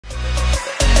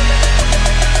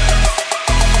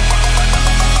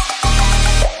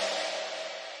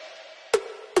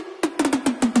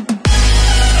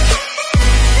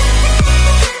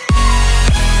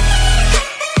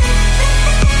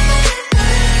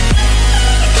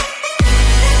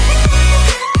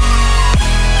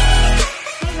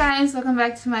welcome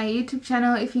back to my YouTube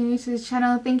channel. If you're new to this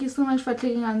channel, thank you so much for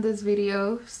clicking on this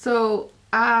video. So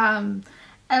a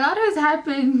lot has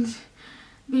happened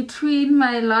between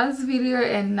my last video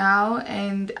and now,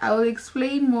 and I will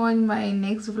explain more in my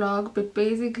next vlog. But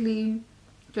basically,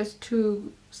 just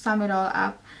to sum it all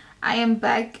up, I am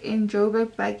back in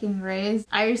Joburg, back in Res.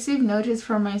 I received notice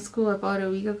from my school about a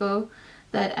week ago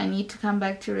that I need to come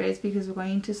back to Res because we're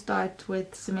going to start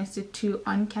with semester 2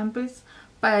 on campus.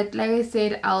 But like I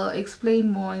said, I'll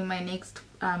explain more in my next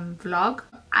vlog.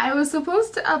 I was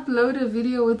supposed to upload a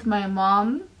video with my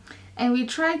mom, and we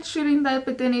tried shooting that,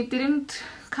 but then it didn't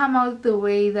come out the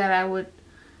way that I would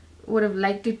have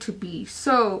liked it to be.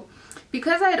 So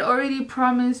because I had already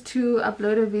promised to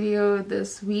upload a video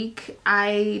this week,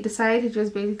 I decided to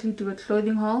just basically do a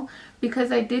clothing haul,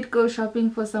 because I did go shopping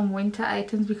for some winter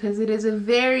items, because it is a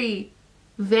very,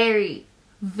 very,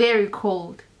 very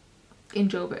cold in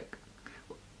Joburg.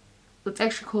 It's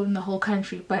actually cold in the whole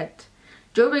country, but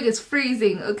Joburg is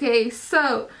freezing, okay?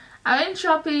 So I went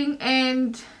shopping,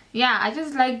 and yeah, I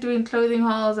just like doing clothing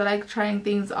hauls. I like trying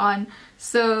things on.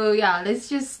 So yeah, let's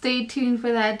just stay tuned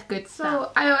for that good stuff.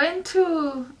 So I went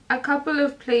to a couple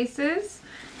of places,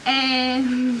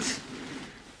 and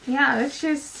yeah, let's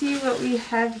just see what we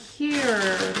have here.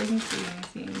 Let me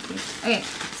see. Okay,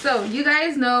 so you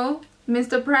guys know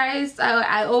Mr. Price.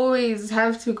 I always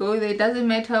have to go there. It doesn't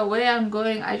matter where I'm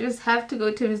going, I just have to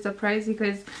go to Mr. Price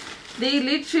because they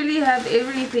literally have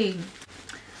everything.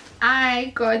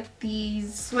 I got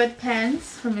these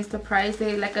sweatpants from Mr. Price.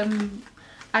 They like I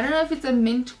don't know if it's a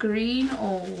mint green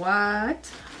or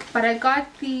what, but I got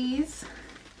these,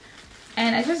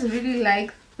 and I just really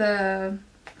like the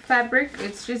fabric.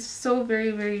 It's just so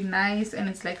very, very nice, and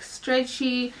it's like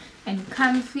stretchy and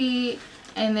comfy,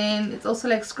 and then it's also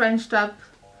like scrunched up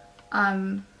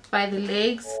by the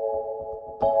legs.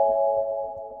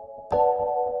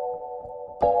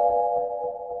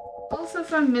 Also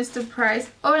from Mr. Price.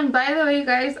 Oh, and by the way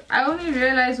guys, I only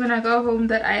realized when I got home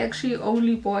that I actually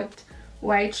only bought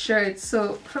white shirts.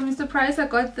 So from Mr. Price I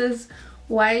got this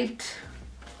white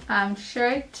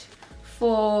shirt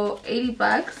for 80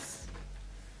 bucks.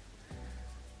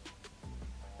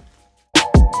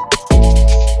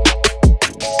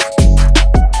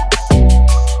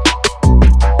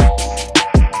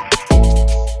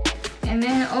 And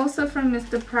then also from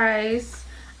Mr. Price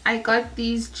I got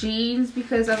these jeans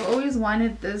because I've always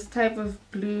wanted this type of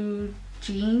blue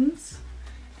jeans,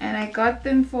 and I got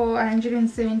them for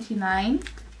 179.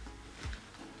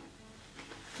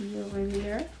 See over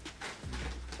here.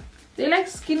 They're like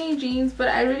skinny jeans, but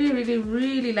I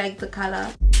really like the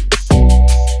color.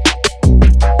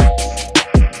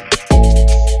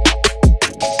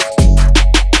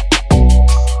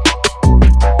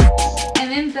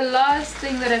 And then the last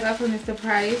thing that I got from Mr.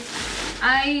 Price,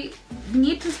 I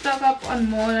need to stock up on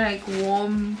more like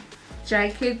warm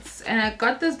jackets, and I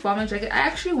got this bomber jacket. I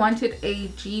actually wanted a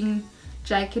jean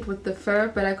jacket with the fur,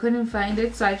 but I couldn't find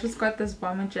it, so I just got this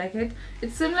bomber jacket.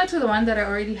 It's similar to the one that I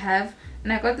already have,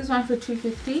 and I got this one for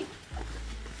 $2.50.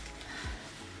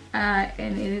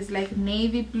 And it is like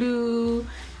navy blue.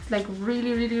 It's like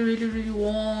really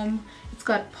warm. It's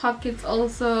got pockets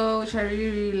also, which I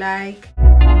really like.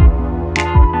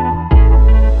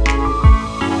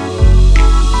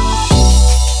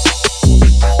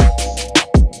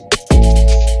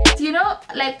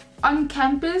 Like on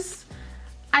campus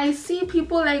I see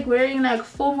people like wearing like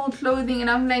formal clothing, and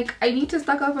I'm like, I need to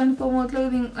stock up on formal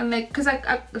clothing, and like, because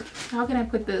I how can I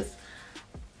put this,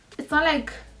 it's not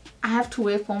like I have to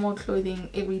wear formal clothing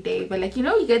every day, but like, you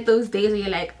know, you get those days where you're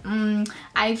like,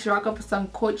 I need to rock up with some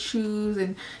court shoes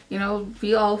and, you know,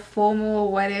 be all formal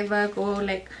or whatever, go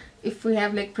like, if we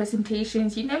have like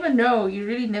presentations, you never know, you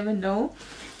really never know.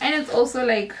 And it's also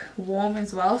like warm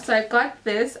as well. So I got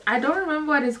this. I don't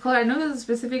remember what it's called. I know there's a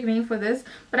specific name for this,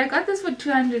 but I got this for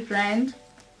 200 rand.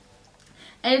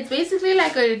 And it's basically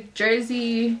like a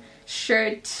jersey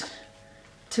shirt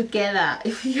together,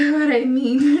 if you know what I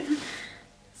mean.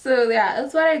 So yeah,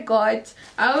 that's what I got.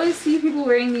 I always see people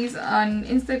wearing these on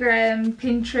Instagram,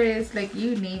 Pinterest, like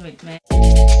you name it, man.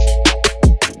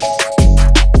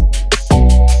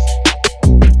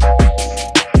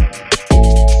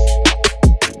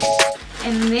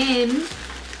 And then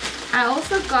I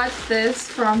also got this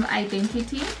from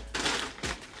Identity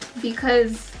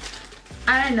because,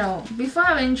 I don't know, before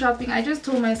I went shopping I just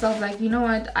told myself, like, you know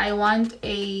what, I want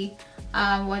a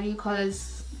what do you call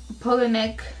this, polo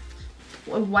neck,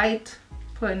 a white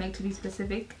polo neck to be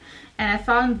specific, and I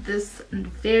found this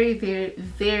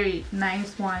very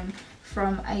nice one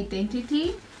from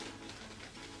Identity.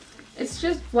 It's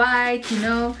just white, you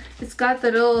know, it's got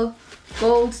the little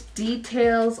gold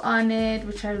details on it,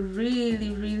 which I really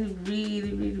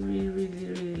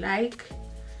like.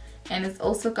 And it's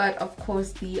also got, of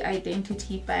course, the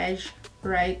identity badge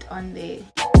right on there.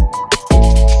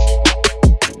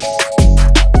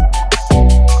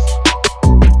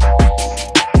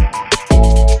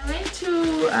 I went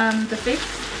to the Fix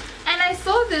and I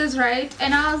saw this, right,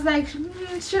 and I was like,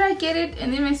 should I get it?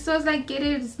 And then my sister was like, get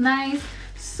it, it's nice.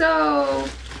 So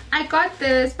I got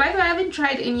this. By the way, I haven't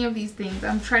tried any of these things.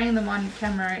 I'm trying them on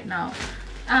camera right now.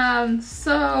 I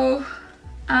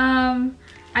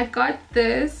got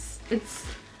this.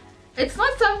 It's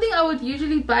not something I would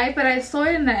usually buy, but I saw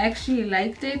it and I actually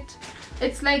liked it.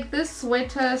 It's like this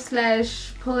sweater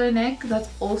slash polo neck that's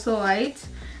also white,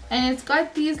 and it's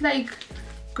got these like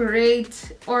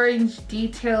great orange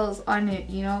details on it,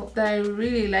 you know, that I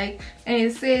really like. And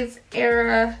it says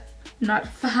error not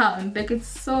found. Like, it's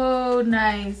so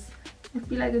nice. I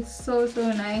feel like it's so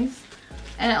nice.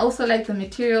 And I also like the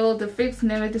material. The Fix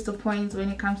never disappoints when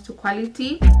it comes to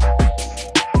quality.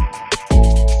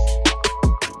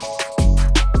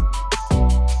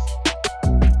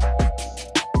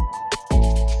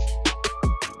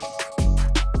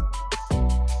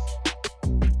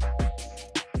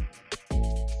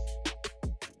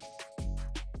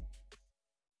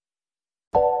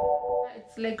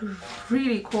 It's like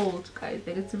really cold, guys.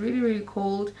 Like, it's really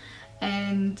cold,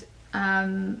 and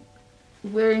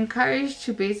we're encouraged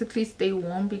to basically stay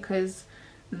warm because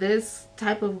this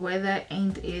type of weather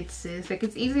ain't it, sis. Like,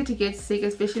 it's easy to get sick,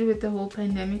 especially with the whole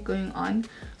pandemic going on.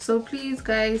 So please,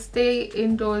 guys, stay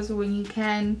indoors when you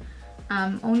can.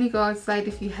 Only go outside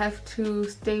if you have to.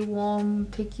 Stay warm,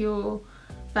 take your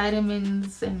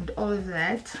vitamins and all of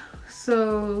that.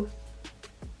 So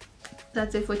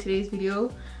that's it for today's video.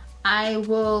 I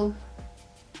will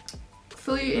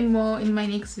fill you in more in my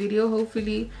next video.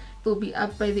 Hopefully it will be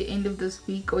up by the end of this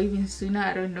week or even sooner.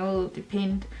 I don't know, it'll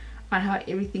depend on how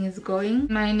everything is going.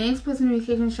 My next personal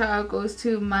vacation shout out goes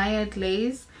to Maya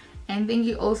Glaze, and thank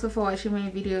you also for watching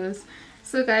my videos.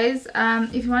 So guys,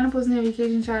 if you want a personal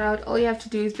vacation shout out, all you have to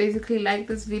do is basically like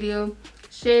this video,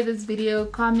 share this video,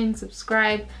 comment,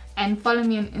 subscribe, and follow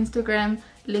me on Instagram.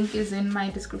 Link is in my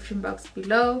description box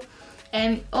below.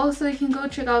 And also you can go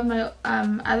check out my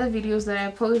other videos that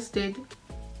I posted,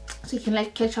 so you can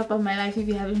like catch up on my life if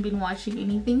you haven't been watching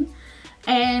anything.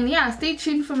 And yeah, stay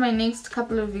tuned for my next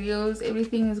couple of videos.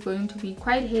 Everything is going to be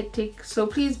quite hectic, so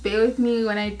please bear with me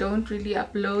when I don't really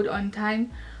upload on time.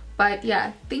 But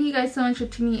yeah, thank you guys so much for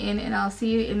tuning in, and I'll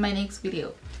see you in my next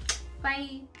video.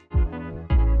 Bye.